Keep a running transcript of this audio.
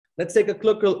Let's take a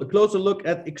closer look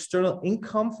at external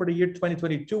income for the year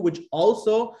 2022, which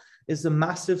also is a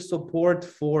massive support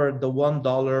for the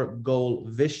 $1 goal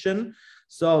vision.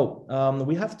 So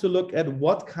we have to look at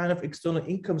what kind of external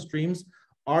income streams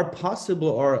are possible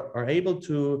or are able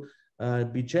to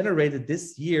be generated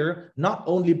this year, not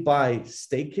only by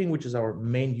staking, which is our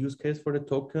main use case for the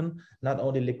token, not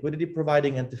only liquidity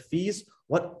providing and the fees,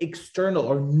 what external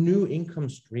or new income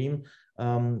stream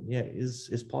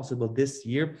is possible this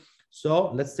year.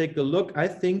 So let's take a look. I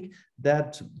think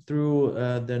that through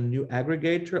the new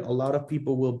aggregator, a lot of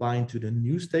people will buy into the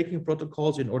new staking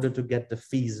protocols in order to get the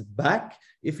fees back.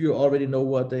 If you already know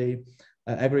what a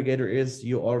aggregator is,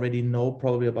 you already know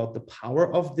probably about the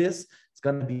power of this. It's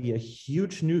going to be a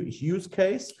huge new use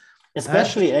case.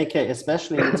 Especially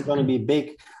it's going to be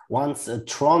big once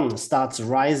Tron starts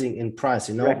rising in price.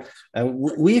 You know,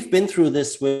 we've been through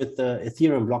this with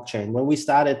Ethereum blockchain. When we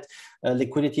started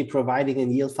liquidity providing and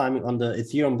yield farming on the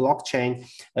Ethereum blockchain,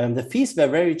 the fees were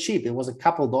very cheap. It was a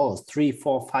couple dollars, $3,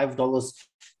 $4, $5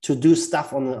 to do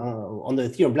stuff on the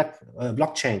Ethereum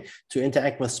blockchain to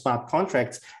interact with smart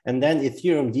contracts. And then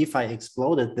Ethereum DeFi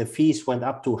exploded. The fees went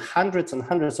up to hundreds and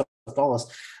hundreds of dollars.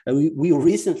 We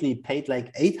recently paid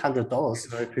like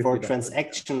 $800 for a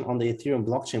transaction on the Ethereum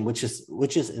blockchain,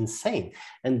 which is insane.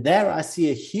 And there I see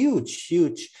a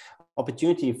huge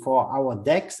opportunity for our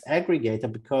DEX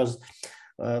aggregator, because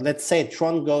let's say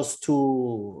Tron goes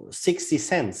to 60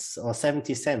 cents or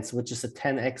 70 cents, which is a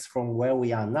 10x from where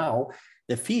we are now.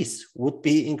 The fees would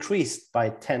be increased by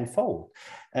tenfold.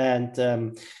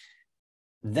 And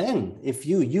then if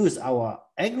you use our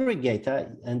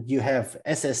aggregator and you have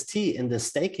SST in the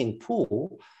staking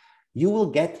pool, you will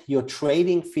get your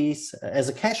trading fees as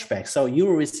a cashback. So you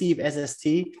will receive SST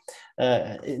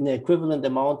in the equivalent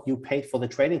amount you paid for the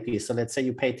trading fees. So let's say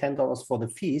you pay $10 for the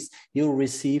fees,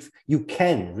 you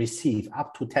can receive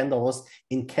up to $10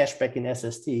 in cashback in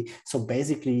SST. So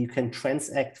basically you can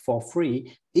transact for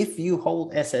free if you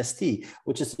hold SST,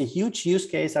 which is a huge use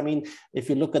case. I mean, if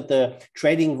you look at the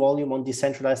trading volume on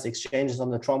decentralized exchanges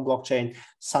on the Tron blockchain,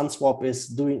 SunSwap is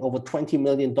doing over $20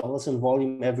 million in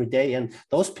volume every day. And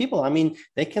those people, I mean,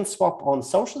 they can swap on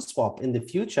SocialSwap in the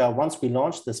future once we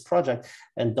launch this project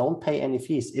and don't pay any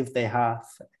fees if they have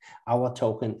our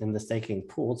token in the staking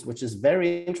pools, which is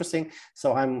very interesting.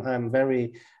 So I'm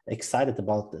very excited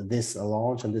about this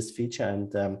launch and this feature.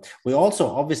 And we also,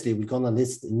 obviously, we're going to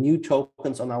list new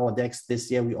tokens on our DEX this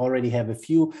year. We already have a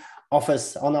few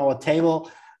offers on our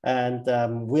table, and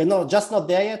we're not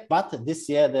there yet, but this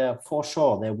year there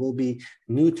will be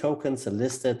new tokens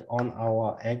listed on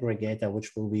our aggregator,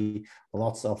 which will be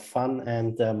lots of fun.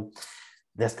 And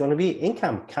there's going to be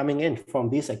income coming in from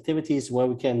these activities where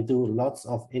we can do lots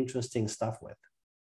of interesting stuff with.